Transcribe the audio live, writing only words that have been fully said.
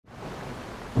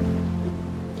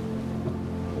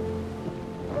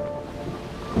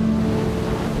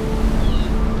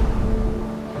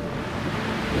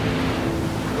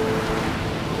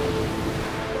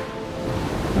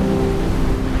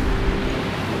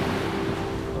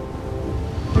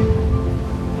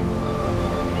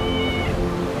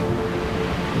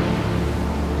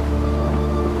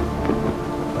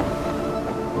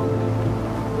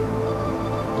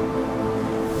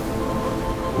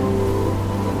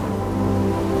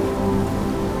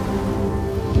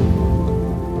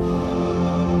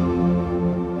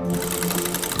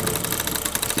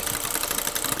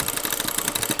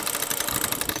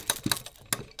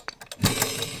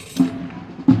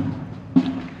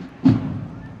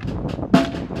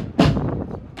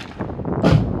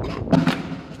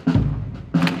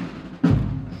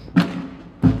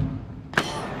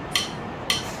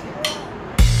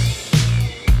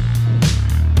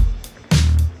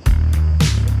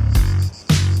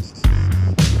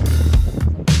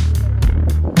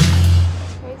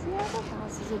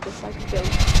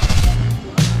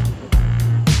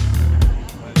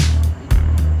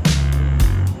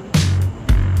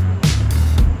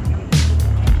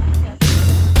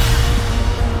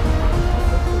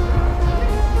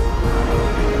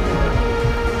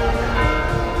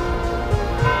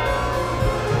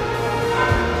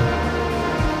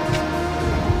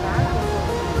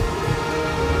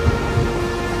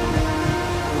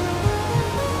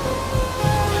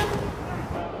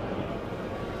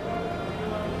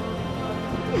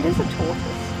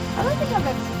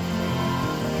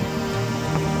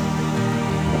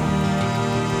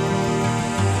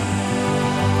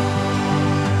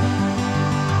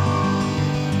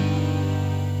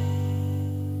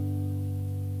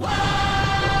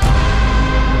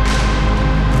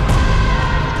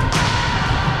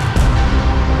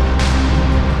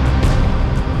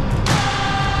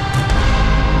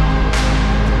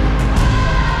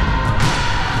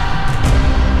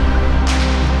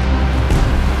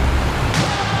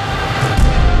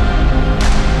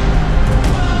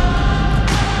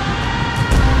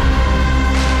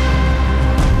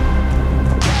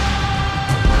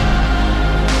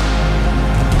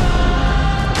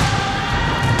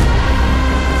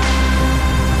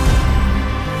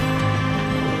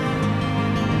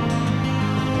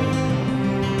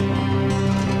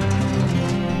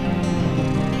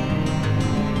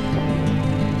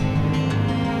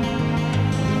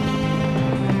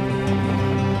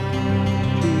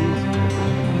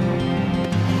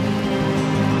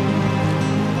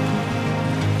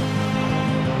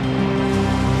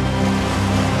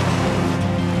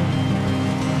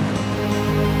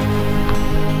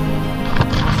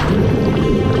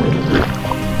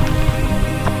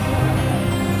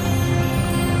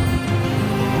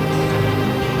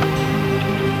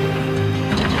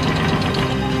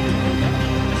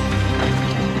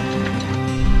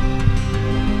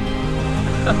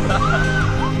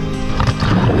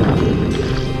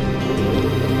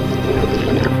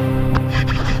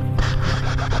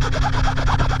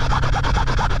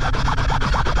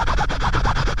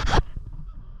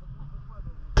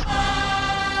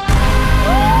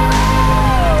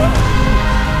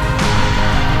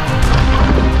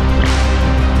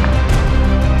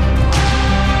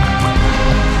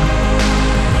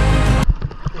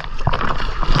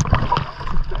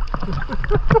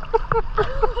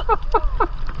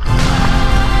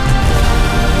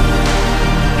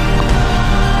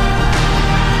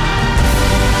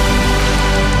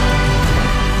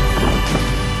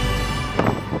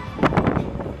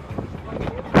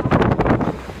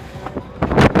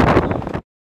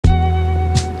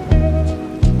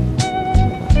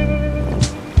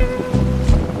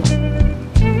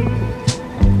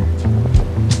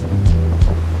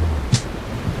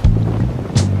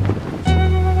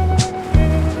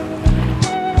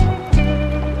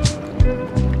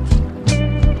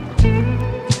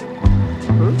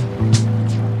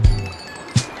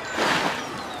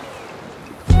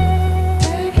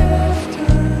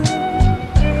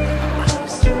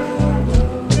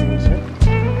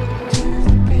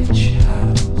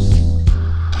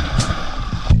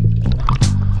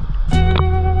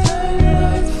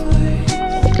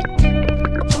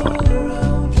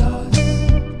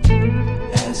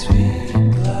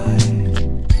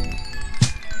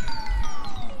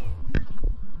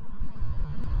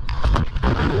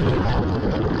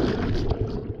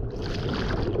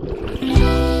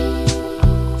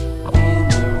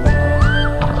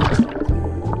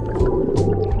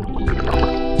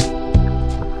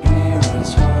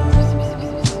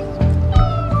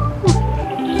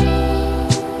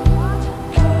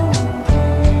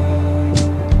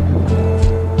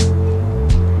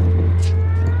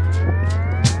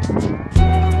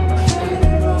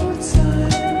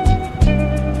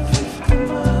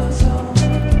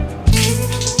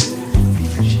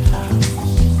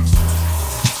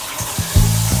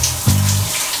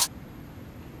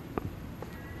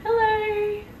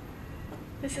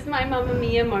This is my Mamma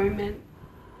Mia moment.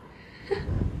 That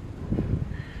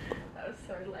was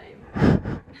so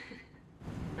lame.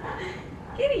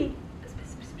 Kitty!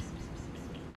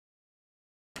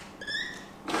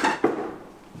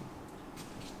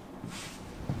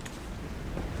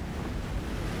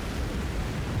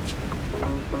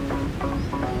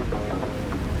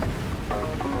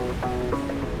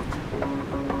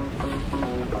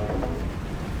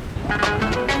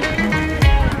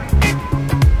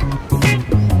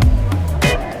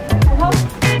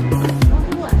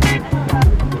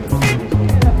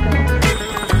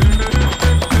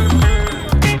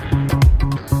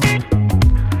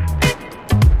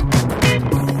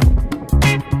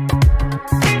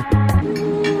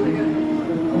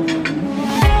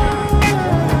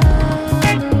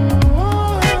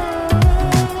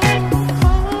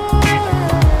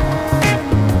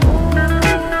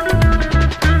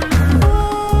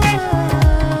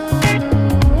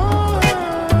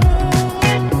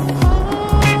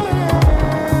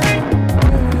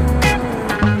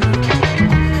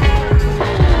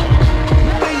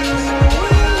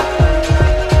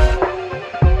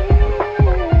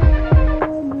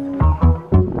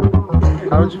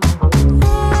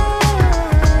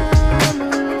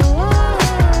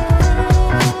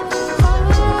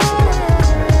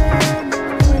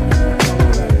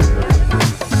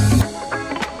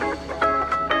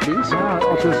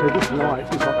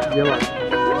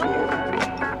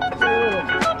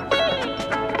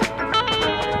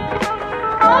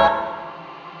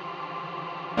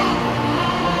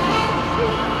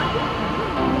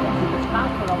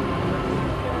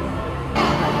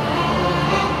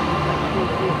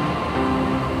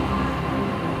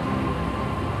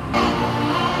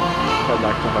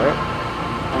 Back to her.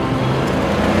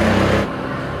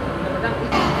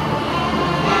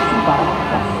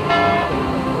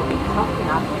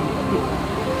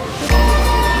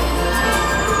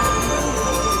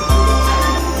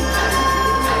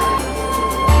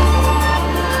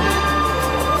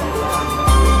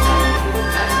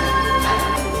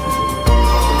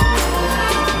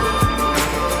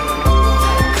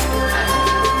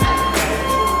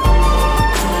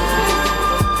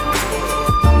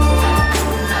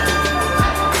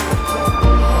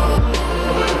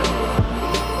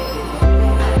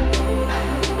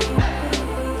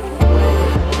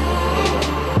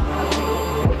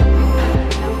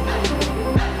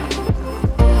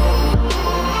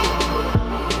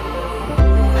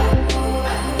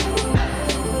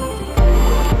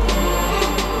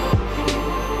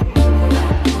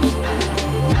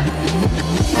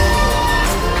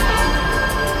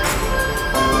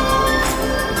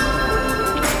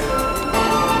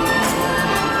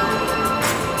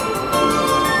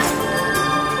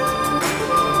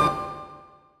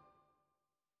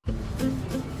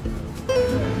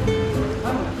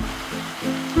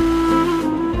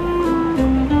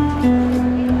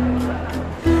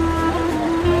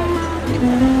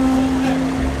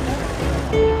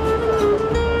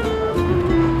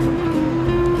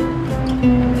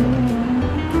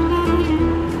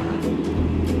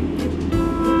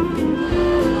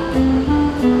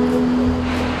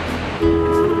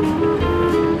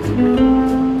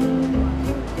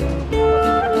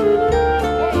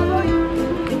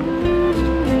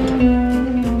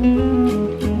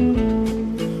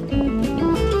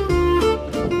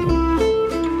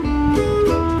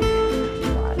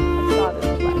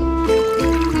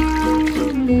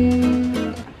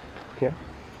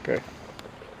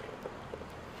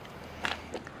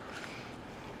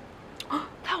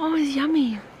 Oh, it's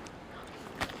yummy.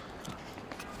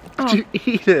 Did you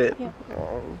eat it? Yeah.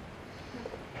 Oh.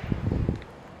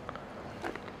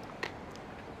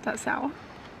 That's sour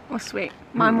or sweet?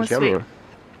 Mine was yummy. sweet.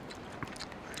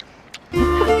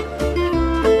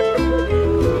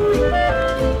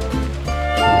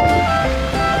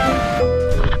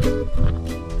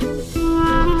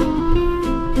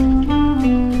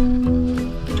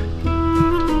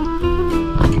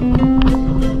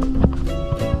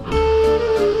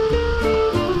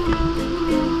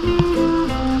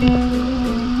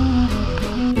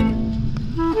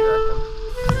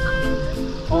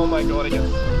 Oh my god, it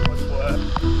gets so much worse.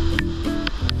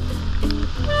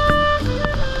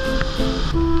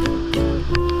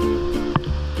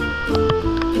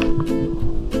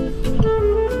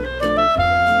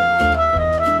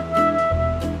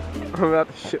 I'm about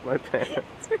to shit my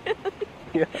pants. Really?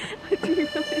 Yeah. I didn't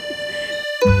realize.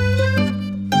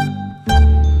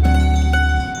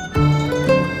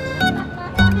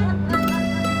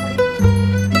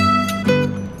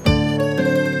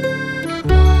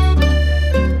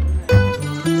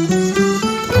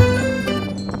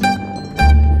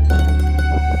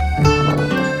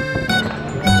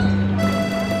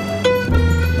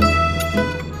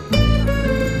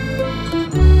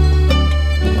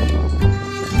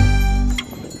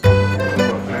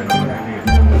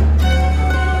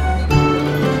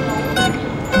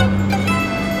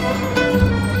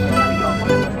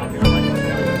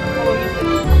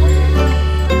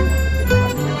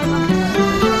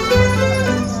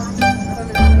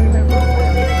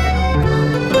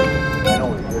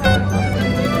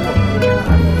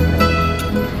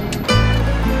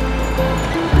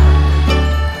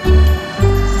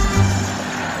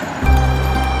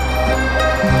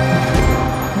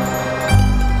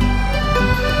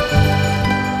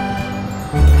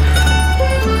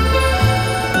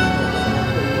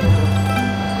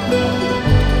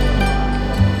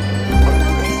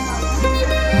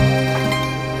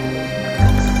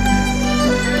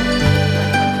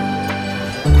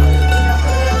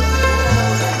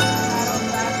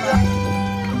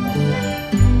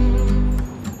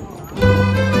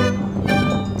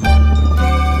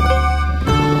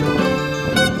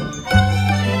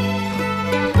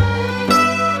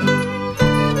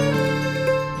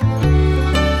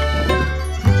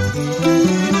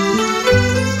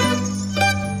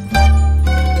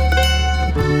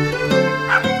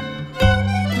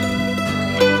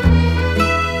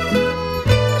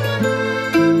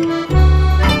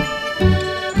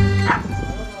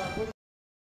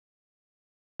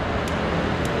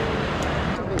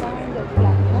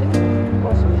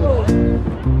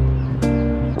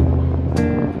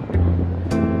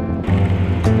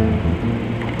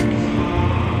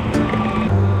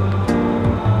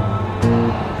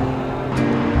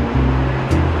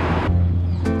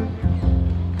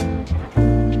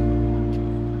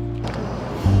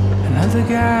 Another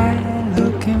guy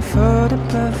looking for the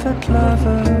perfect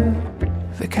lover,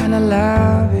 the kind of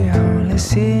love you only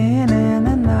see in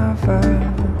a novel.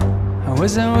 I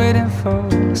wasn't waiting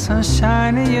for some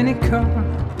shiny unicorn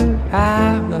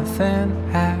out of thin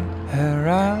air,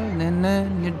 rolling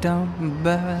in your dome.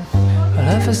 But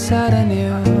all of a sudden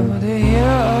you're the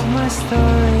hero of my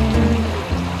story.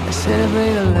 I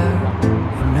celebrate a love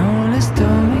and only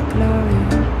stole me glory.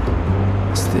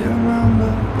 I still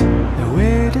remember the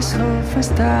way this whole thing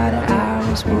started. I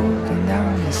was walking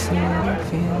down the city,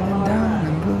 feeling down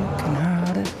and broken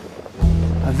hearted.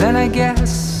 Then I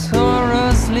guess all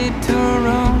roads lead to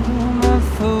Rome. A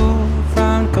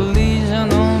full-front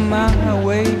collision on my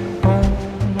way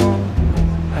home.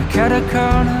 I cut a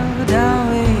corner, down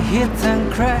we hit and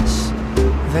crash.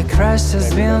 The crash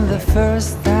has been the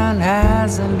first and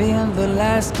hasn't been the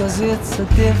last, 'cause it's a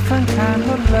different kind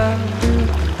of love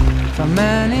from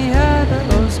any other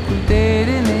old school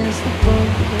dating is the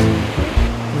boat.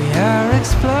 We are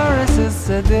explorers, it's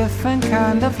a different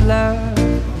kind of love.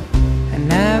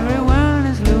 And everyone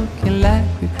is looking like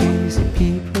we're crazy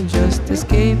people just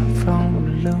escaping from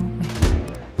below.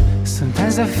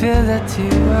 Sometimes I feel that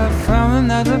you are from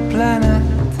another planet.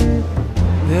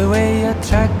 The way you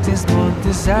attract these small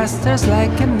disasters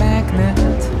like a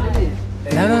magnet.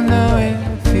 And I don't know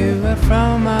if you are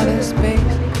from outer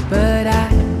space, but I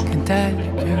can tell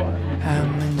you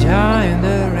I'm enjoying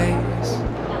the race.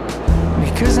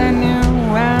 Because I knew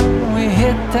when we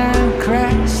hit and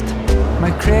crashed,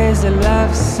 my crazy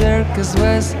love circus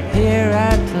was here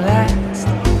at last.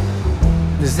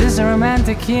 This is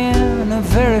romantic in a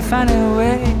very funny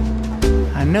way.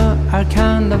 I know our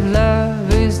kind of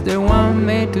love is the one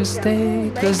made to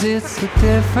stay, 'cause it's a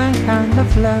different kind of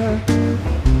love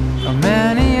from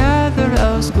any other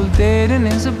old school dating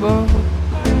is a bore.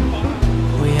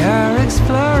 are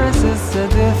explorers, it's a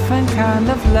different kind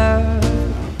of love.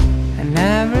 And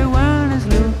everyone is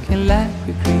looking like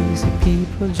we're crazy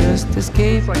people just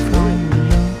escaped from the lonely.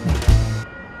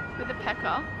 With a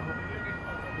pecker.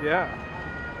 Yeah.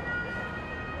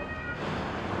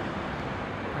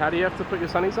 How do you have to put your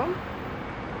sunnies on?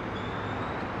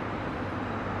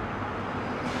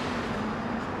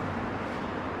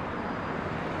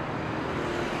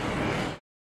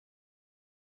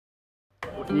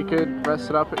 You could rest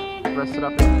it up. I'm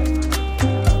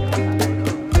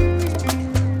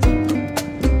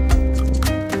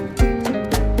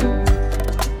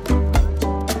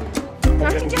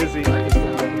getting busy.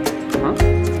 Huh?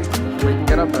 We can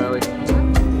get up early.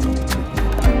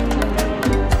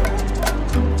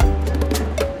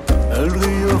 El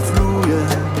río fluye,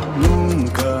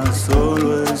 nunca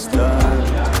solo está,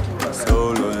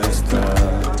 solo está.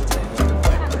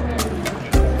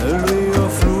 El río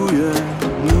fluye,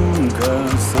 nunca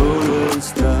solo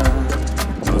está,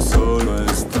 no solo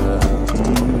está.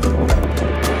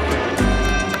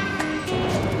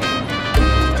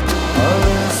 A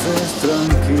veces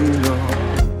tranquilo,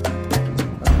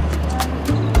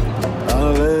 a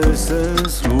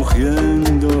veces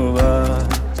rugiendo va,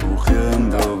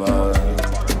 rugiendo va.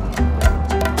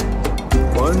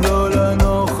 Cuando el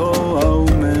enojo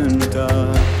aumenta,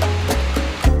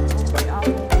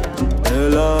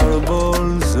 el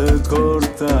árbol se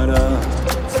cortará,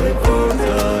 se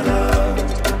cortará.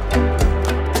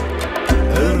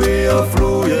 El río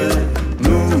fluye,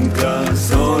 nunca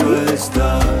solo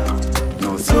está,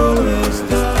 no solo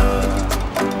está.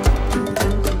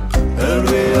 El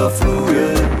río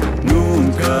fluye,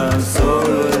 nunca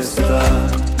solo está.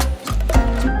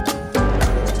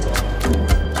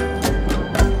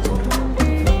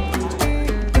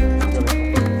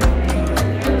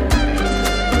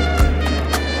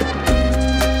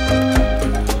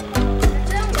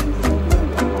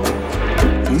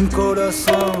 Un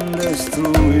corazón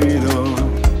destruido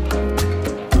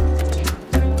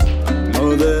no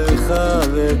deja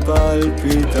de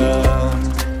palpitar,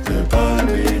 de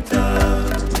palpitar.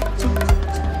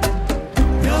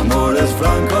 Mi amor es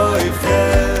franco y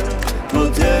fiel, no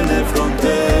tiene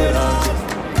fronteras,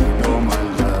 no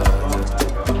maldad.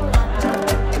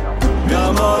 Mi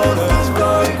amor es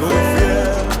franco y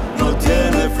fiel, no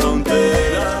tiene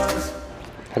fronteras.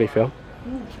 How do you feel?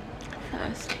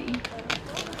 Thirsty.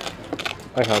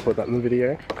 I can't put that in the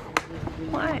video.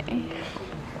 Why?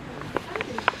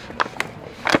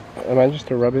 Am I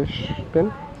just a rubbish bin?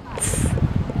 How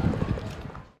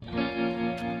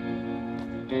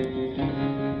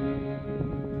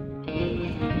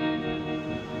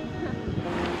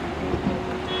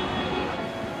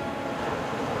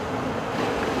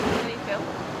do you feel?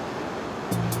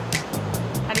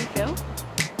 How do you feel?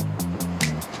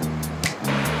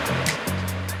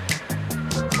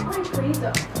 My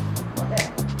freezer. There.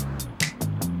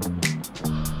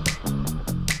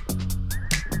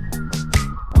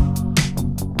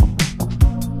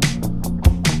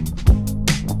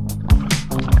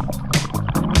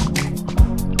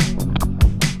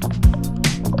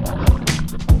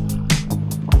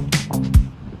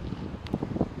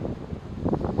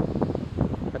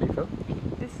 How do you feel?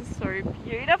 This is so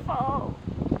beautiful.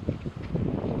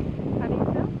 How do you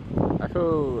feel? I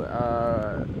feel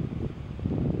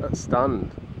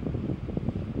stunned.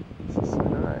 This is so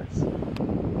nice.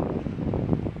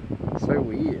 So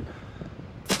weird.